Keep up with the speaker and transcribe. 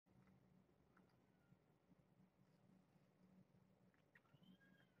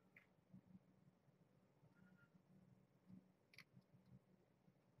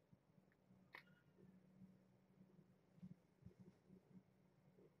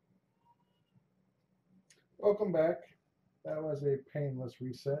Welcome back. That was a painless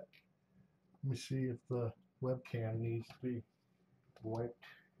reset. Let me see if the webcam needs to be wiped.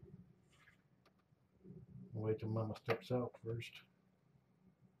 Wait till Mama steps out first.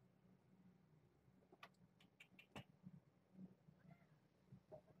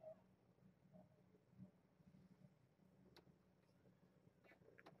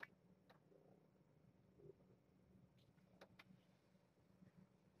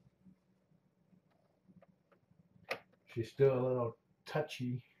 She's still a little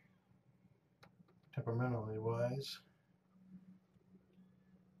touchy, temperamentally wise.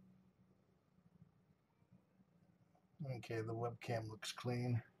 Okay, the webcam looks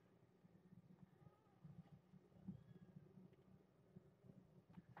clean.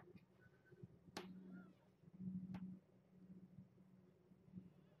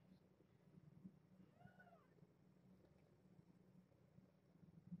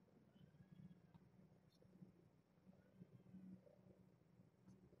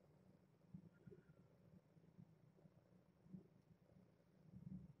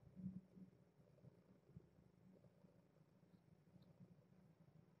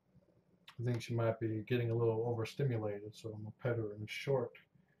 I think she might be getting a little overstimulated, so I'm gonna pet her in short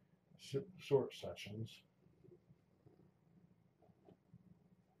sessions.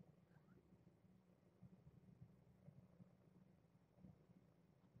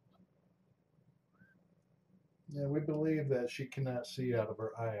 Yeah, we believe that she cannot see out of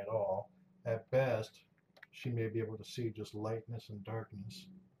her eye at all. At best, she may be able to see just lightness and darkness.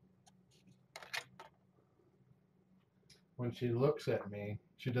 When she looks at me,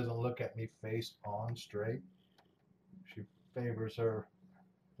 she doesn't look at me face on straight. She favors her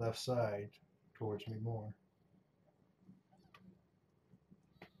left side towards me more.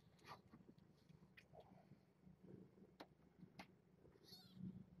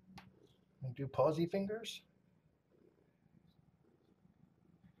 And do pausey fingers?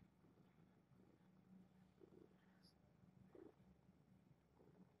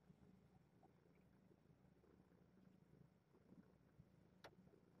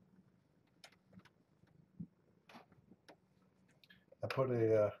 I put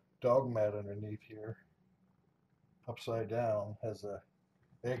a dog mat underneath here, upside down, has a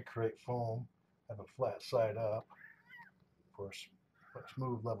egg crate foam, have a flat side up for a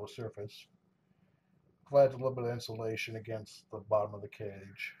smooth level surface. Provides a little bit of insulation against the bottom of the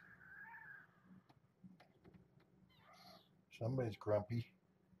cage. Somebody's grumpy.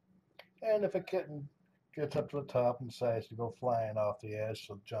 And if a kitten gets up to the top and decides to go flying off the edge,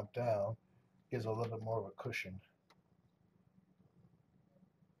 so jump down, gives a little bit more of a cushion.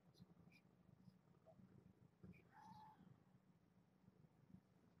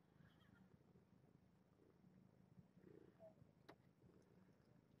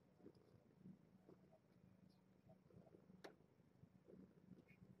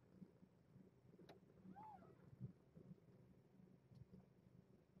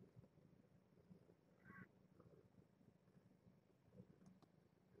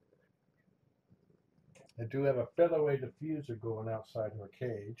 I do have a featherweight diffuser going outside her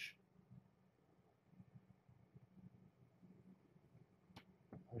cage.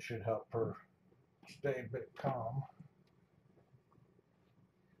 It should help her stay a bit calm.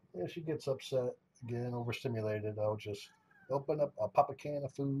 If she gets upset, again, overstimulated, I'll just I'll pop a can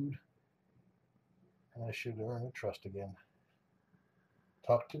of food, and I should earn her trust again.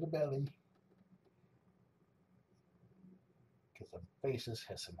 Talk to the belly, because the face is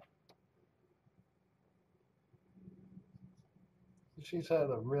hissing. She's had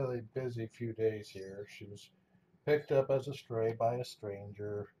a really busy few days here. She was picked up as a stray by a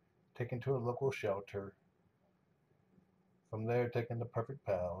stranger, taken to a local shelter. From there, taken to Purrfect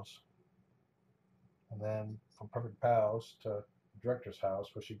Pals. And then from Purrfect Pals to the director's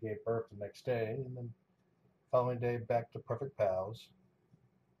house, where she gave birth the next day. And then following day, back to Purrfect Pals,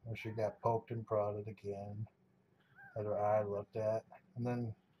 where she got poked and prodded again, had her eye looked at, and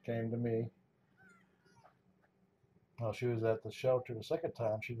then came to me. While she was at the shelter the second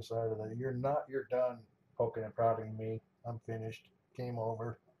time, she decided that you're done poking and prodding me. I'm finished. Game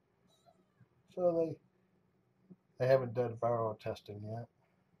over. So they haven't done viral testing yet.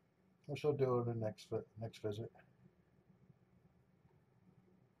 We shall do it the next visit.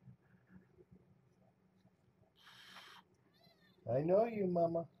 I know you,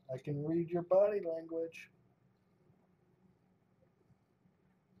 Mama. I can read your body language.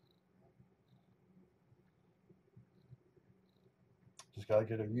 Just gotta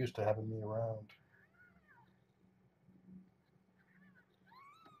get her used to having me around.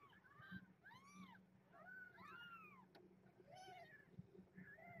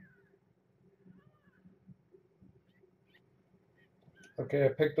 Okay, I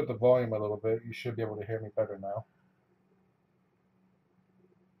picked up the volume a little bit. You should be able to hear me better now.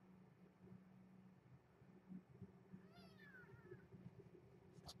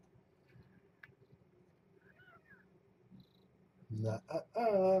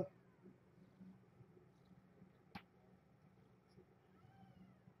 Nuh-uh-uh.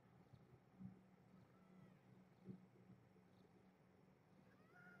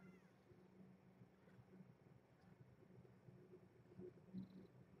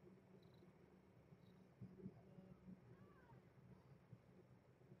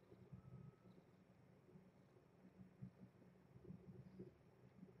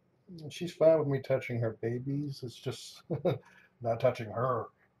 She's fine with me touching her babies. It's just not touching her.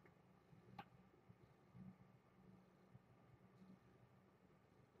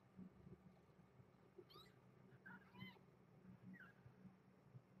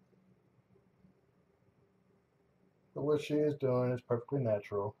 But what she is doing is perfectly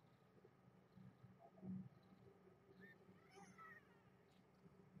natural.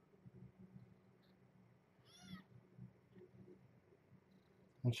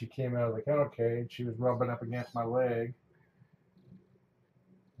 When she came out of the kennel cage, she was rubbing up against my leg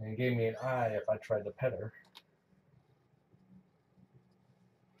and gave me an eye if I tried to pet her.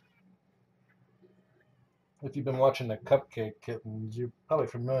 If you've been watching the Cupcake Kittens, you're probably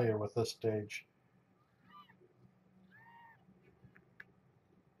familiar with this stage.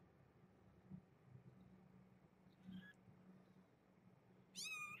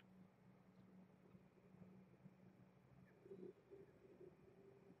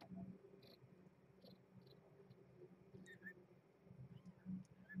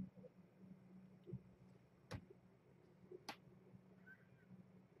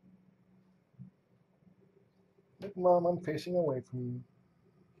 Look, Mom, I'm facing away from you.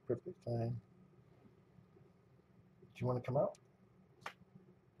 It's perfectly fine. Do you want to come out?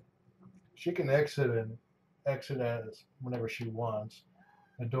 She can exit as whenever she wants.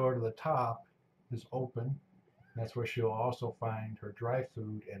 The door to the top is open. That's where she'll also find her dry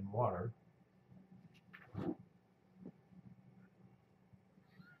food and water.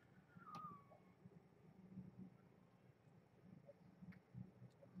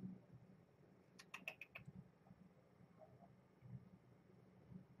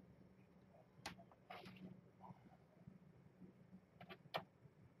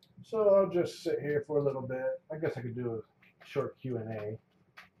 So I'll just sit here for a little bit. I guess I could do a short Q&A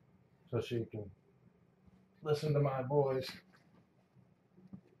so she can listen to my voice.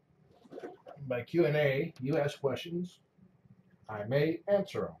 By Q&A, you ask questions, I may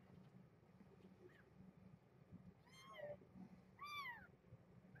answer them.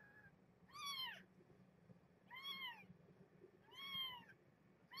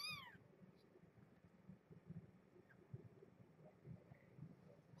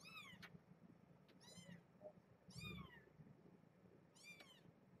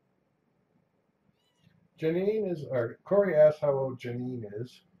 Corey asked how old Janine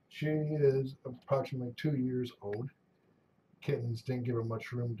is. She is approximately 2 years old. Kittens didn't give her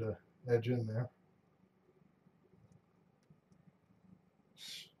much room to edge in there.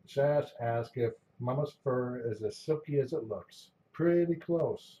 Sass asked if Mama's fur is as silky as it looks. Pretty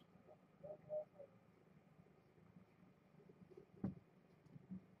close.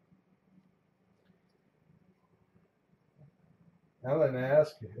 Ellen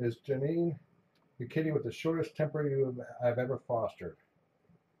asked, is Janine the kitty with the shortest temper I've ever fostered?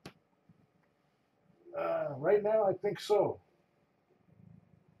 Right now, I think so.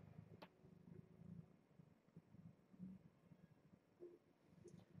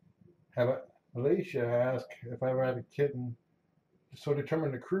 Have Alicia asked if I ever had a kitten so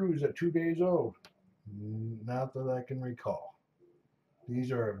determined to cruise at 2 days old. Not that I can recall.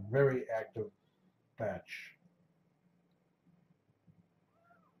 These are a very active batch.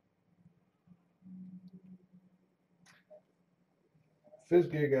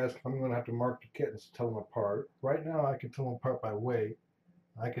 Fizzgig asked if I'm going to have to mark the kittens to tell them apart. Right now, I can tell them apart by weight.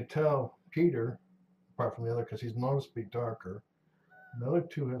 I could tell Peter apart from the other because he's noticeably darker. The other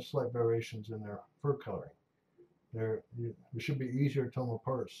two have slight variations in their fur coloring. It should be easier to tell them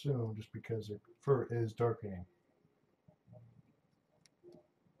apart soon just because their fur is darkening.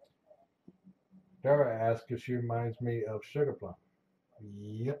 Dara asked if she reminds me of Sugar Plum.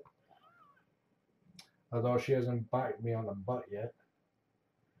 Yep. Although she hasn't bite me on the butt yet.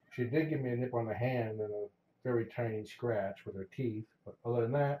 She did give me a nip on the hand and a very tiny scratch with her teeth. But other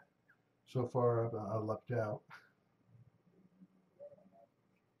than that, so far I've lucked out.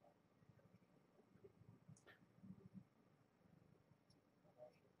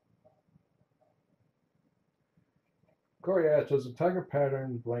 Corey asks, does the tiger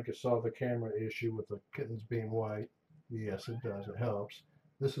pattern blanket solve the camera issue with the kittens being white? Yes, it does. It helps.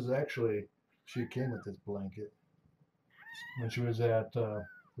 This is actually, she came with this blanket. When she was at the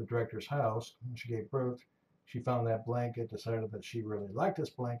director's house, when she gave birth, she found that blanket, decided that she really liked this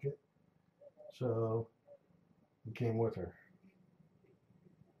blanket, so it came with her.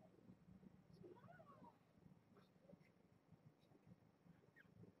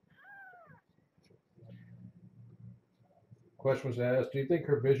 Question was asked, do you think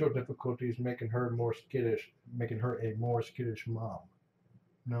her visual difficulties making her a more skittish mom?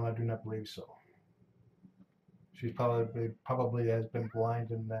 No, I do not believe so. She's probably has been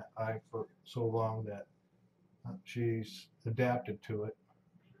blind in that eye for so long that she's adapted to it.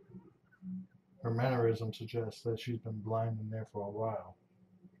 Her mannerism suggests that she's been blind in there for a while.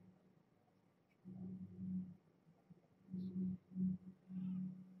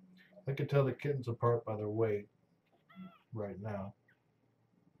 I can tell the kittens apart by their weight right now.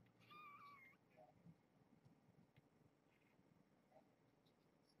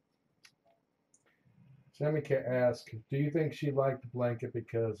 Sammy Cat asks, do you think she liked the blanket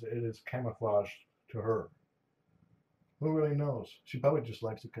because it is camouflage to her? Who really knows? She probably just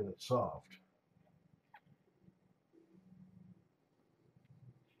likes it because it's soft.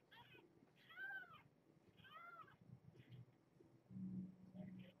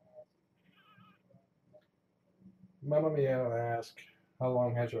 Mamma Meow asks, how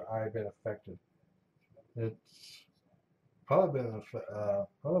long has her eye been affected? It's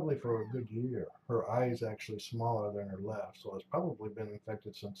probably for a good year. Her eye is actually smaller than her left, so it's probably been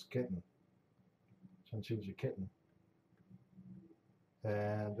infected since she was a kitten.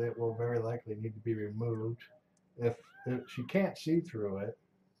 And it will very likely need to be removed. If she can't see through it,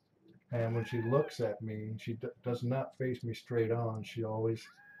 and when she looks at me, she does not face me straight on. She always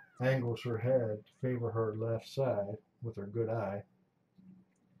angles her head to favor her left side with her good eye.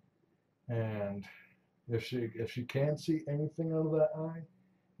 And if she can see anything out of that eye,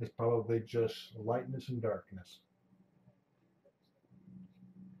 it's probably just lightness and darkness.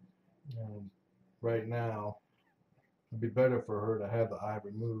 And right now, it'd be better for her to have the eye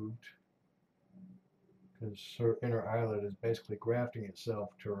removed because her inner eyelid is basically grafting itself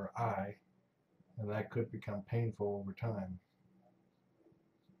to her eye, and that could become painful over time.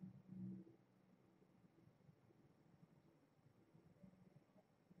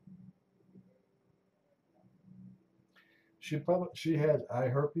 She has eye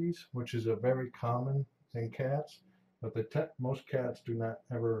herpes, which is a very common in cats, but most cats do not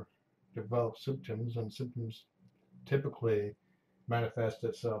ever develop symptoms, and symptoms typically manifest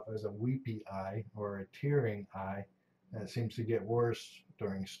itself as a weepy eye or a tearing eye that seems to get worse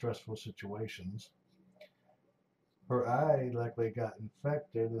during stressful situations. Her eye likely got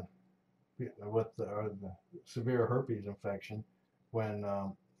infected with the severe herpes infection when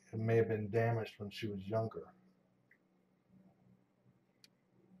it may have been damaged when she was younger.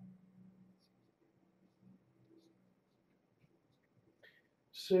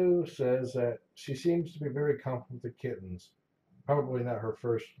 Sue says that she seems to be very confident with the kittens, probably not her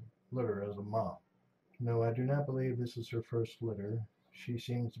first litter as a mom. No, I do not believe this is her first litter. She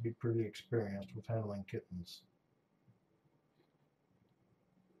seems to be pretty experienced with handling kittens.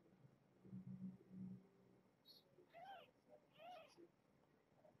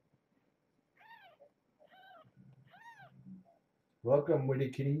 Welcome, Witty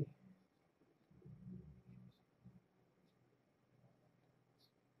Kitty.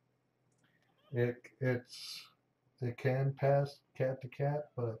 It's it can pass cat to cat,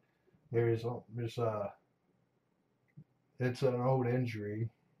 but there's it's an old injury,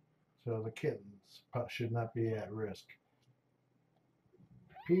 so the kittens should not be at risk.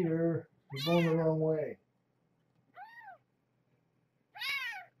 Peter, you're going the wrong way.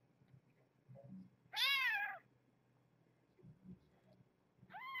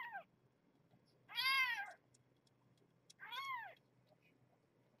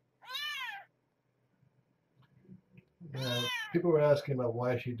 People were asking about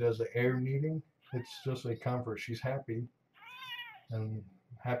why she does the air kneading. It's just a comfort. She's happy, and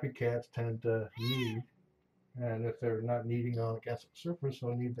happy cats tend to knead. And if they're not kneading on against the surface,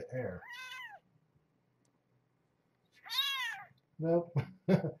 they'll need the air. Nope,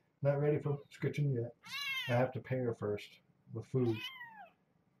 not ready for scritching yet. I have to pay her first with food.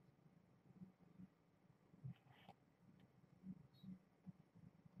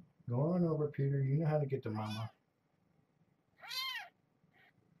 Go on over, Peter. You know how to get to Mama.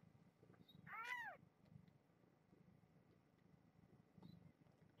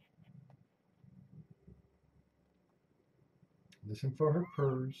 Listen for her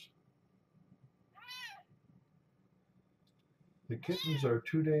purrs. The kittens are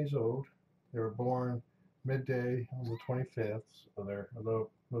 2 days old. They were born midday on the 25th, so they're a little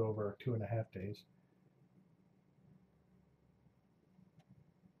over 2.5 days.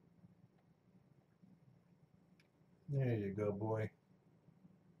 There you go, boy.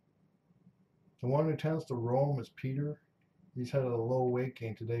 The one who tends to roam is Peter. He's had a low weight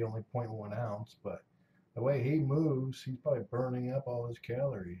gain today, only 0.1 ounce, but the way he moves, he's probably burning up all his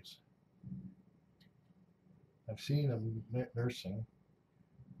calories. I've seen him nursing.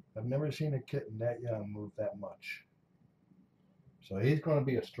 I've never seen a kitten that young move that much. So he's going to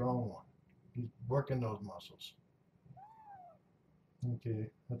be a strong one. He's working those muscles. Okay,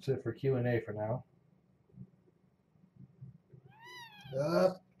 that's it for Q&A for now.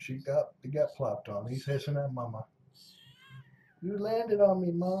 He got plopped on. He's hissing at Mama. You landed on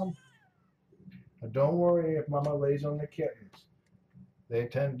me, Mom. But don't worry if Mama lays on the kittens. They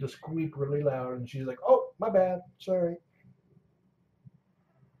tend to squeak really loud, and she's like, oh, my bad, sorry.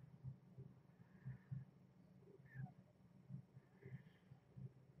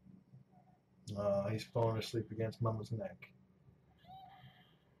 He's falling asleep against Mama's neck.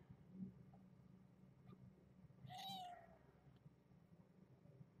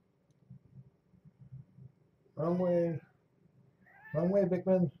 Wrong way. Wrong way,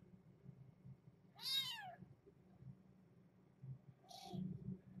 Bickman.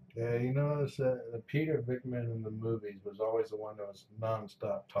 Yeah, you notice that the Peter Bickman in the movies was always the one that was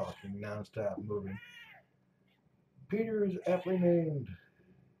non-stop talking, non-stop moving. Peter is aptly named.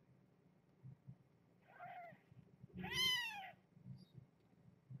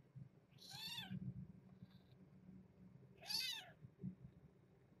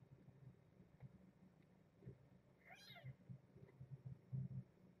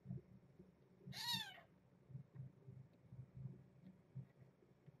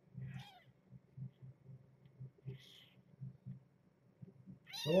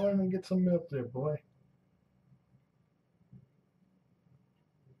 Go on and get some milk there, boy.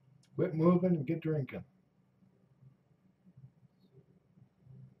 Quit moving and get drinking.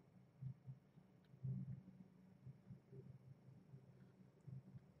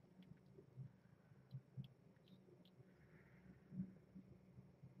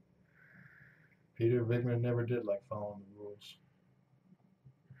 Peter Bickman never did like following the rules.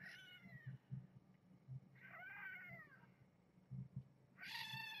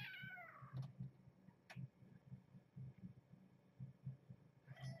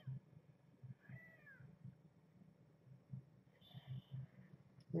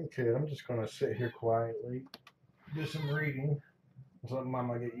 Okay, I'm just going to sit here quietly, do some reading. Let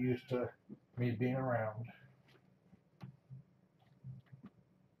Mama get used to me being around.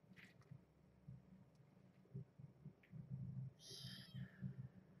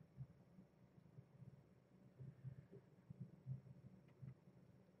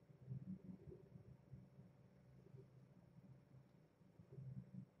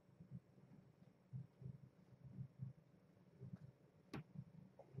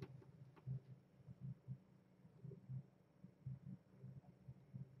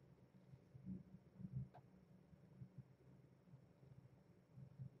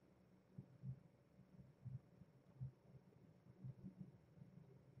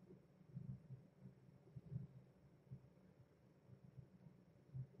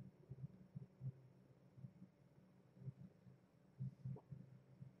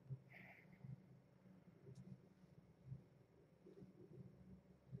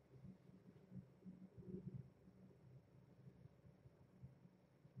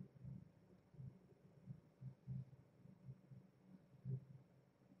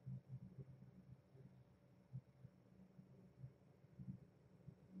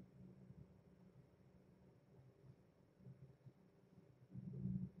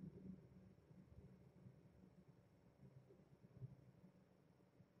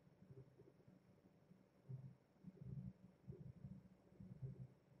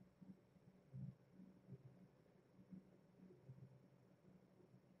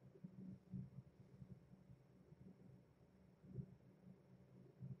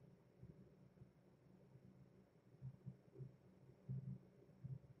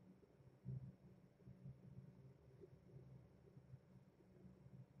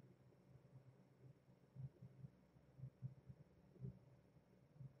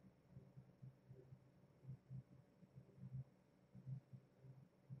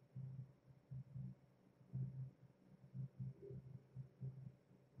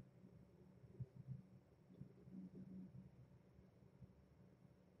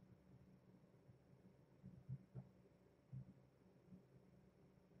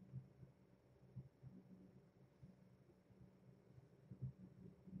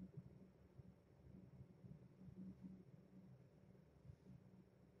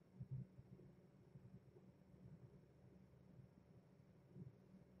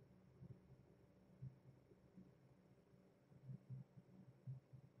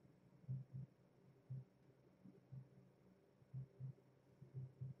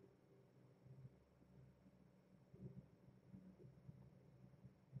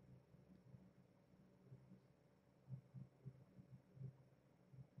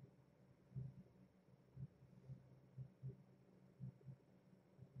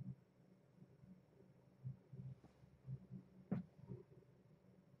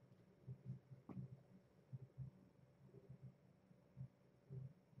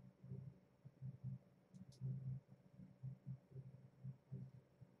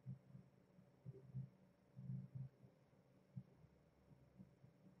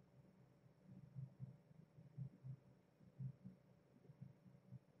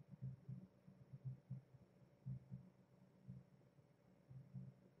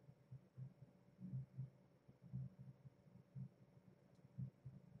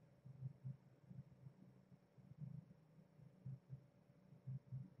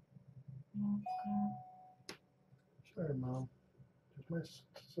 Sorry, Mom. Just my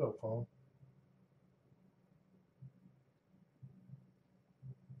cell phone.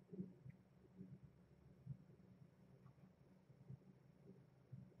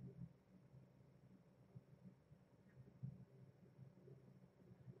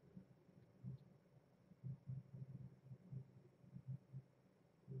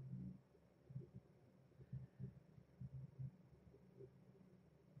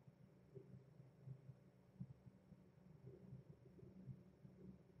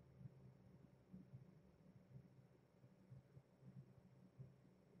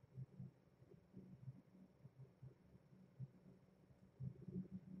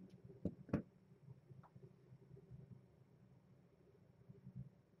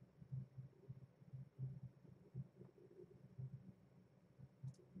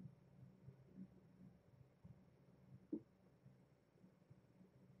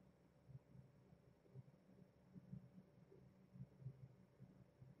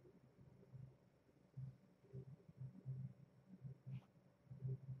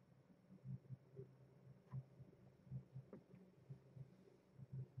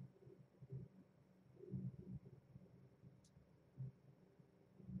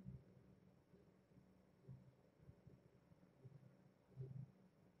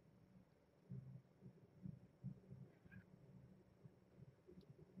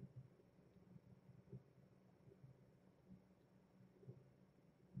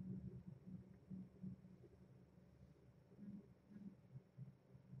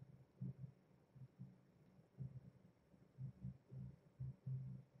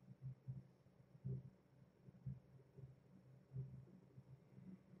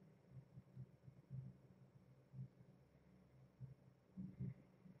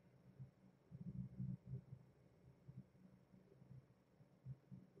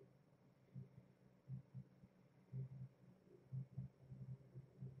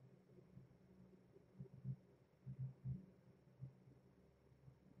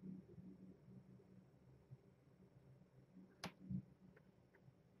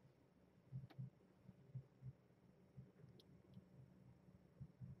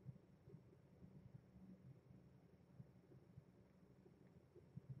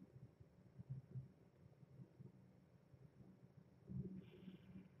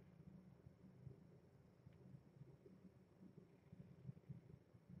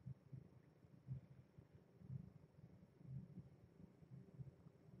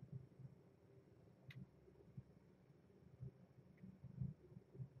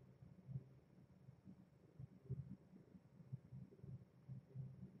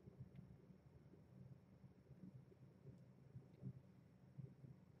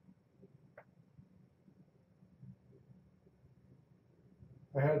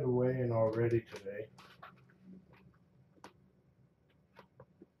 I had to weigh in already today.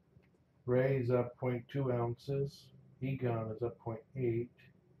 Ray's up 0.2 ounces, Egon is up 0.8,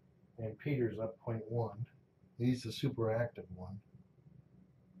 and Peter's up 0.1. He's the super active one.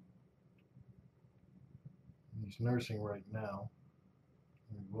 He's nursing right now.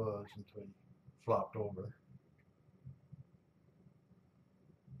 He was until he flopped over.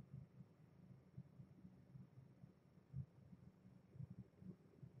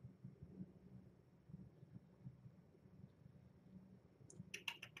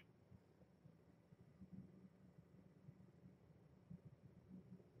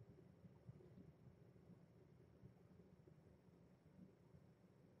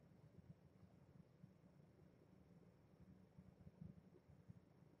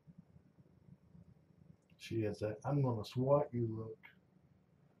 She has that "I'm gonna swat you" look.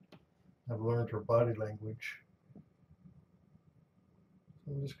 I've learned her body language.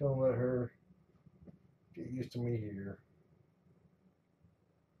 So I'm just gonna let her get used to me here.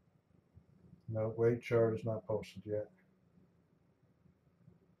 No, weight chart is not posted yet.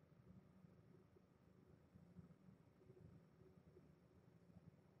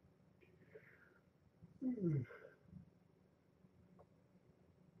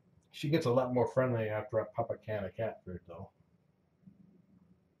 She gets a lot more friendly after I pop a can of cat food, though.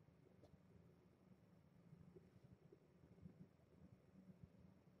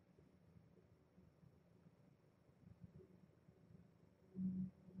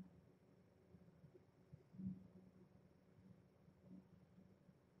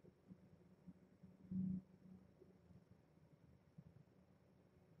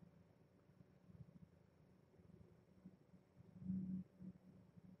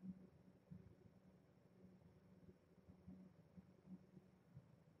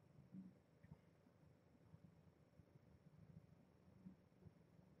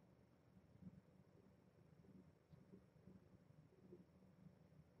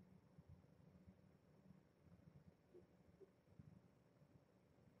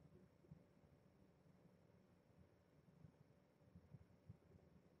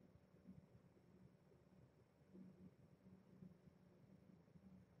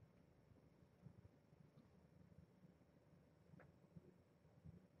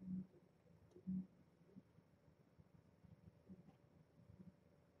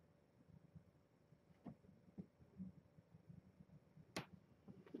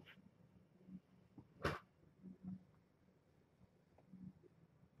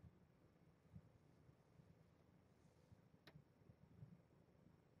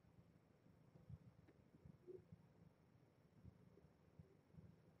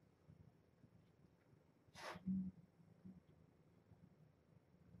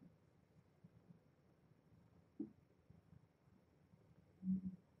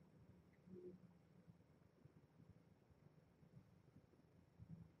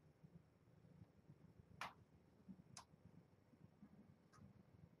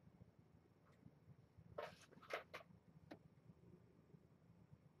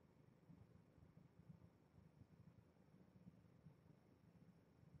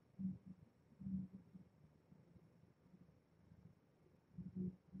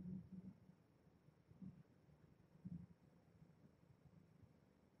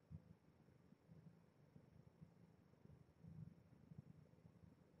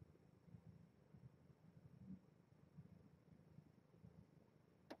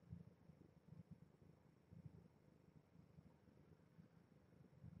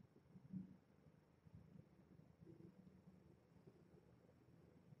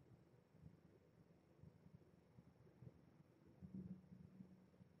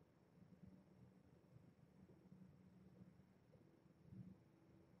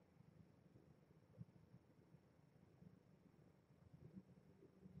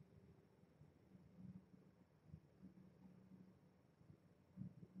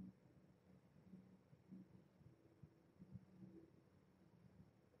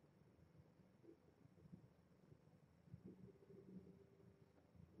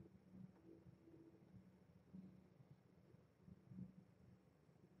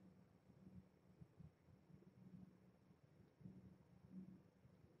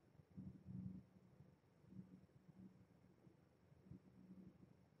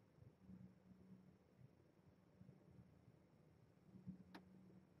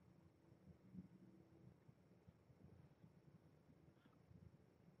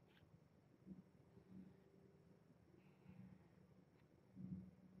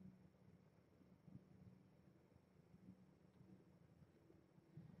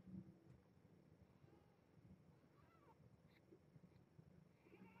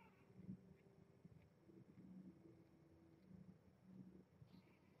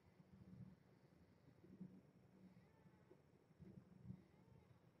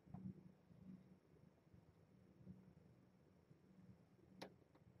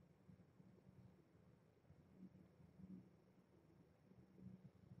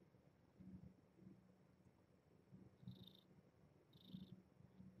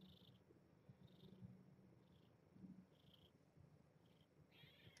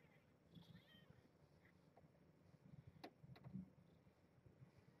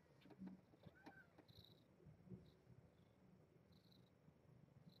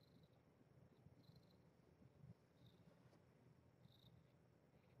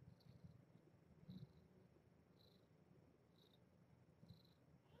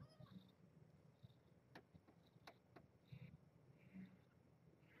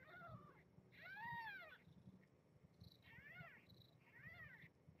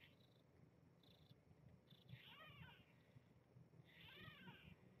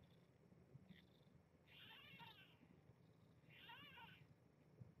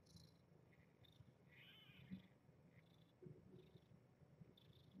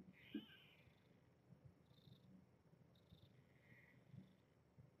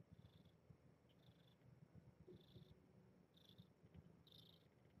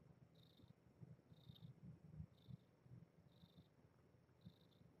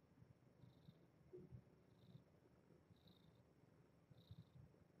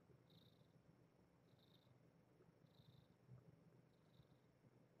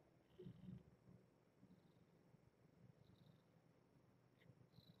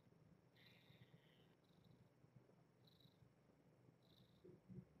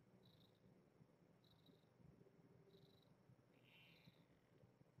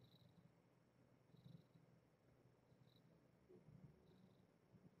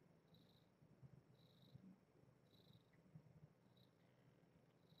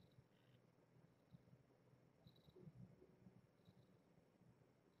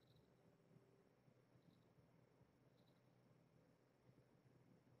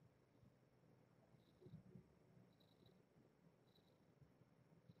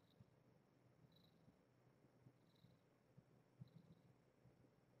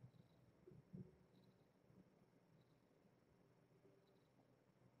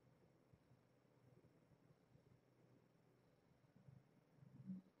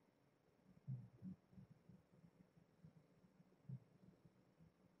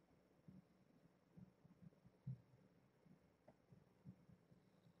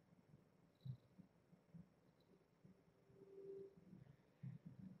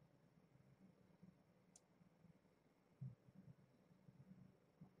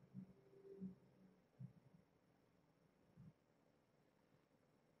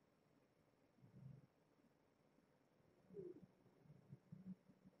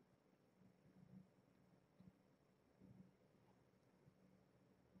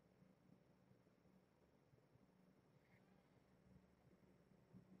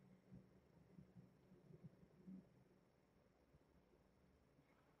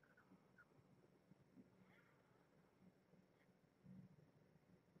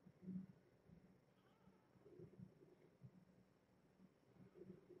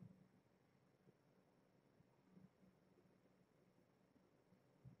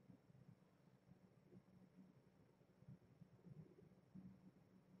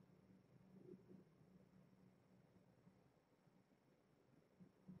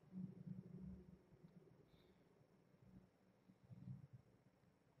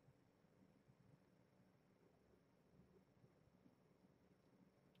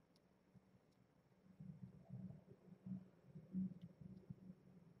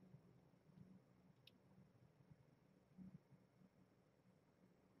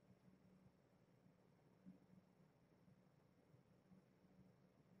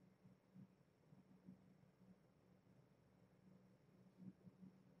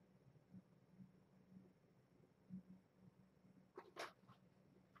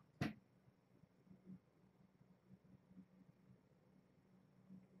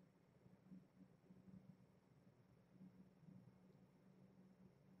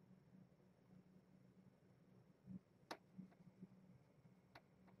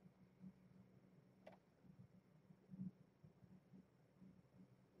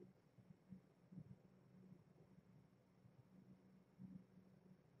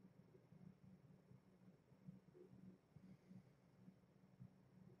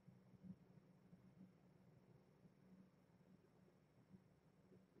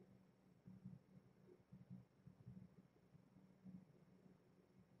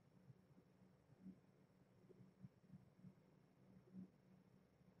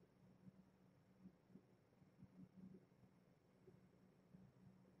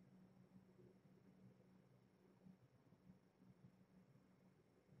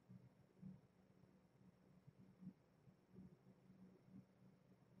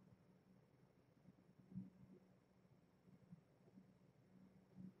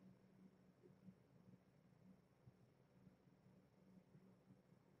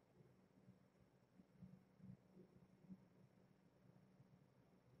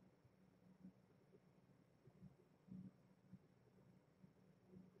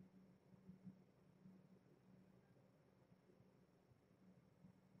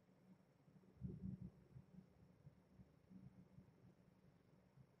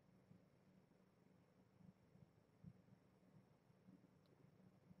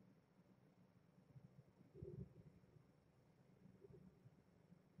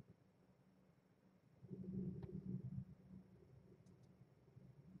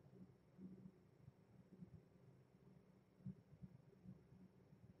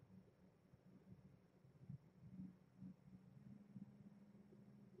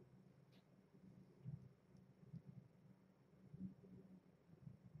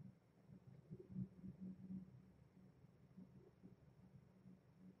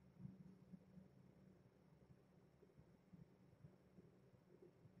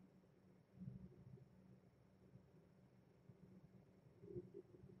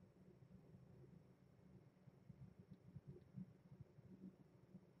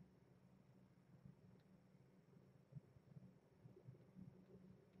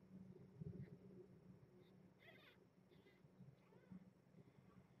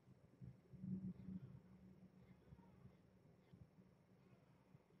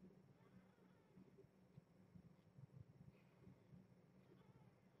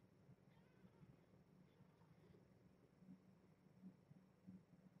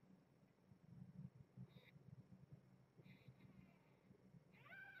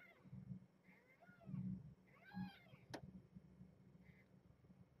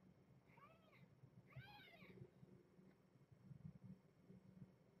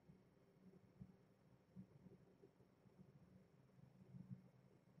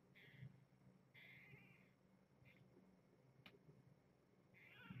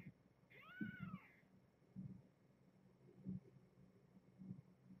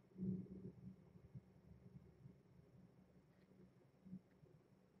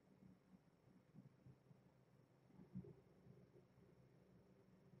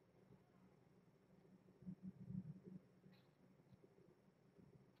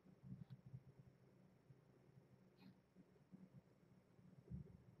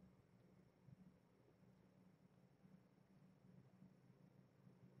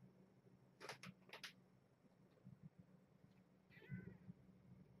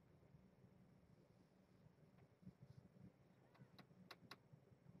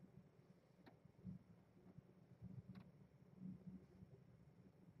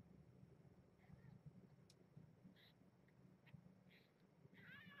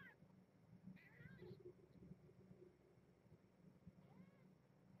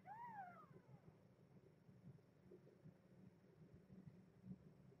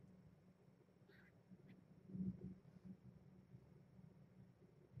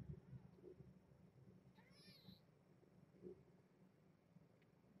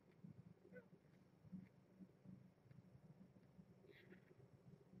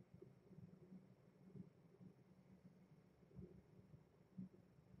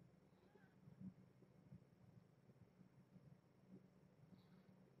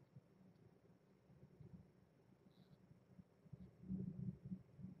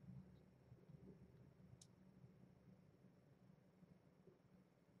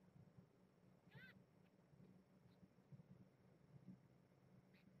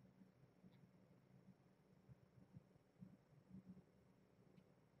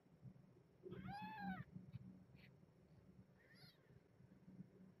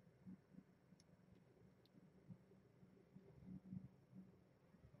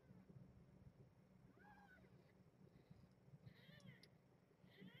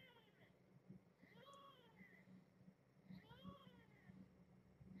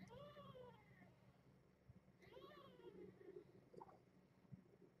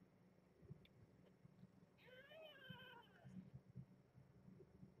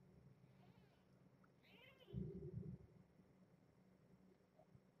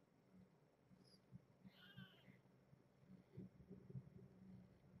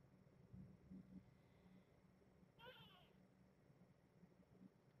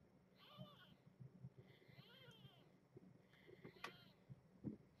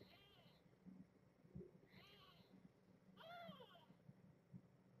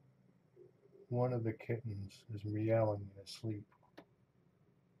 One of the kittens is meowing in his sleep.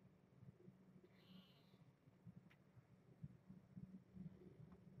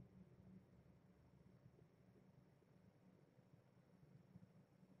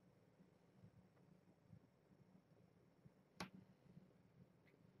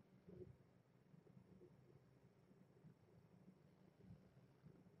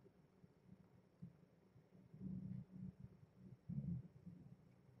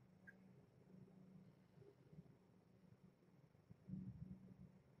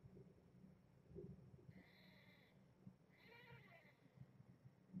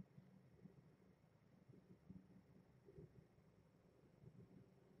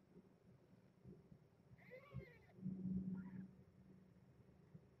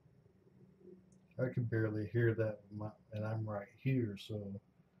 I can barely hear that, and I'm right here, so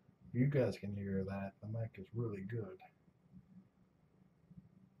you guys can hear that. The mic is really good.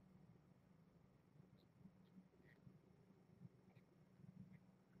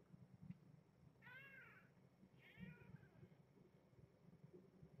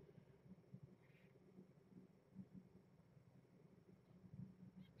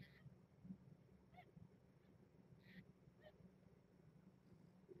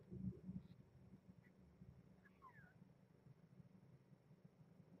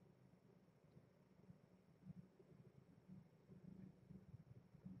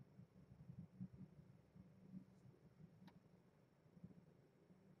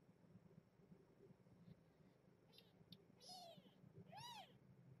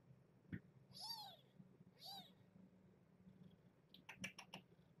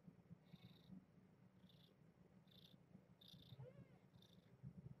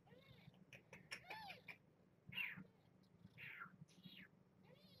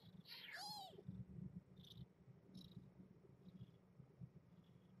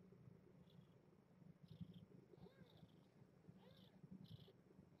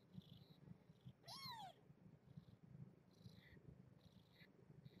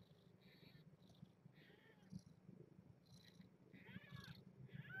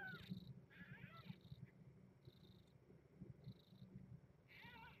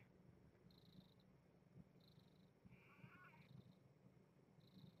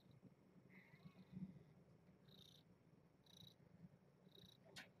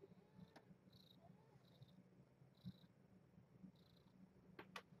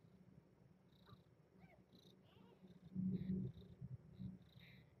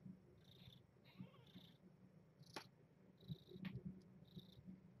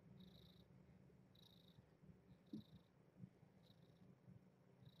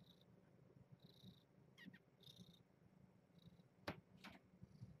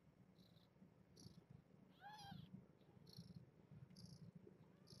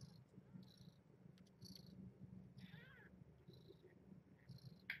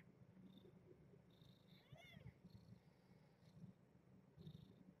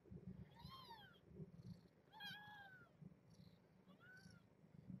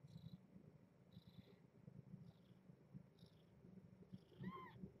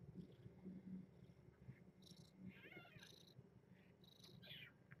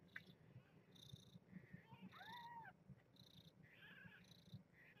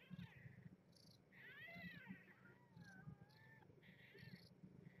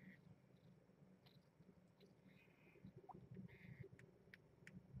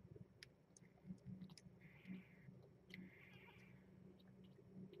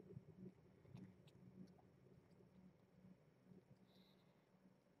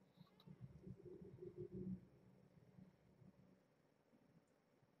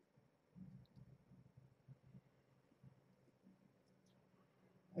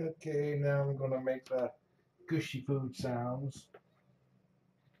 Okay, now I'm gonna make the gushy food sounds.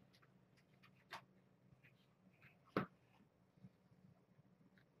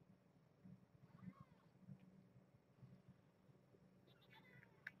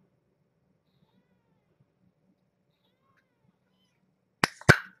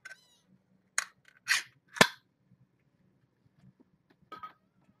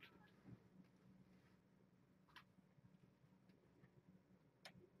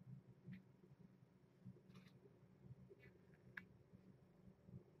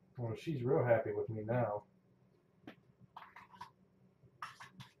 Well, she's real happy with me now.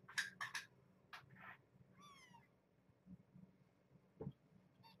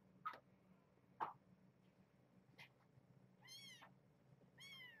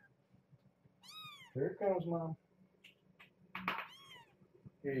 Here it comes, Mom.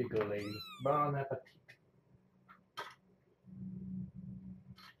 Here you go, lady. Bon appetit.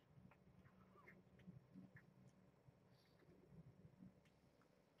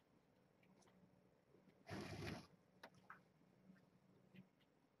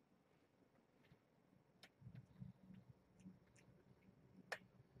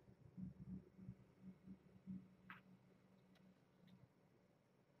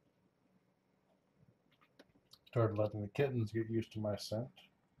 Started letting the kittens get used to my scent.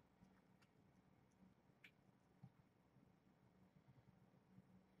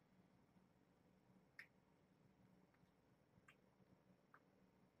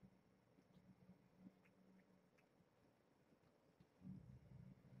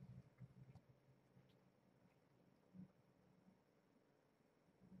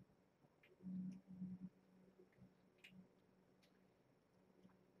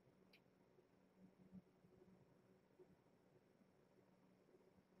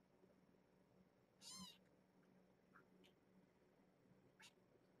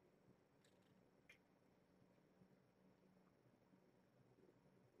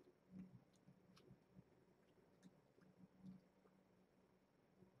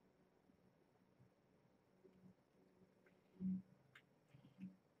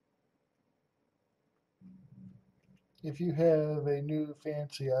 If you have a new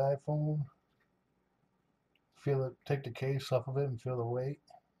fancy iPhone, feel it, take the case off of it and feel the weight.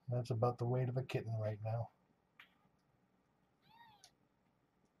 That's about the weight of a kitten right now.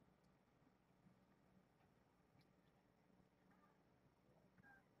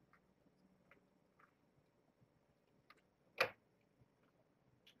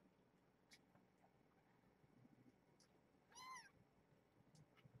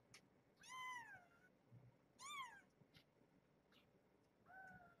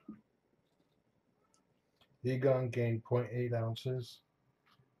 Egon gained 0.8 ounces.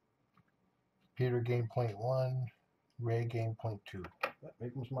 Peter gained 0.1. Ray gained 0.2.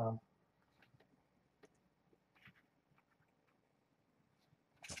 Make him smile.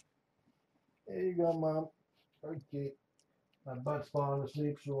 There you go, Mom. Okay. My butt's falling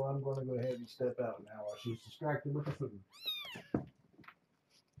asleep, so I'm going to go ahead and step out now while she's distracted with the food.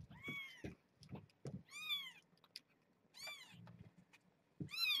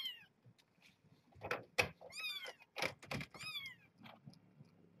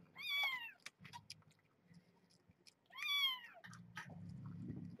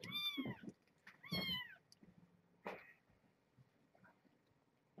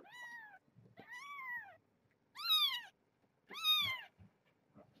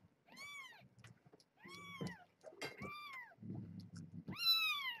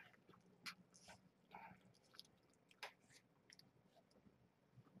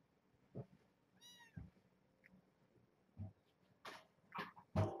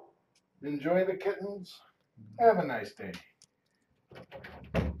 Enjoy the kittens. Have a nice day.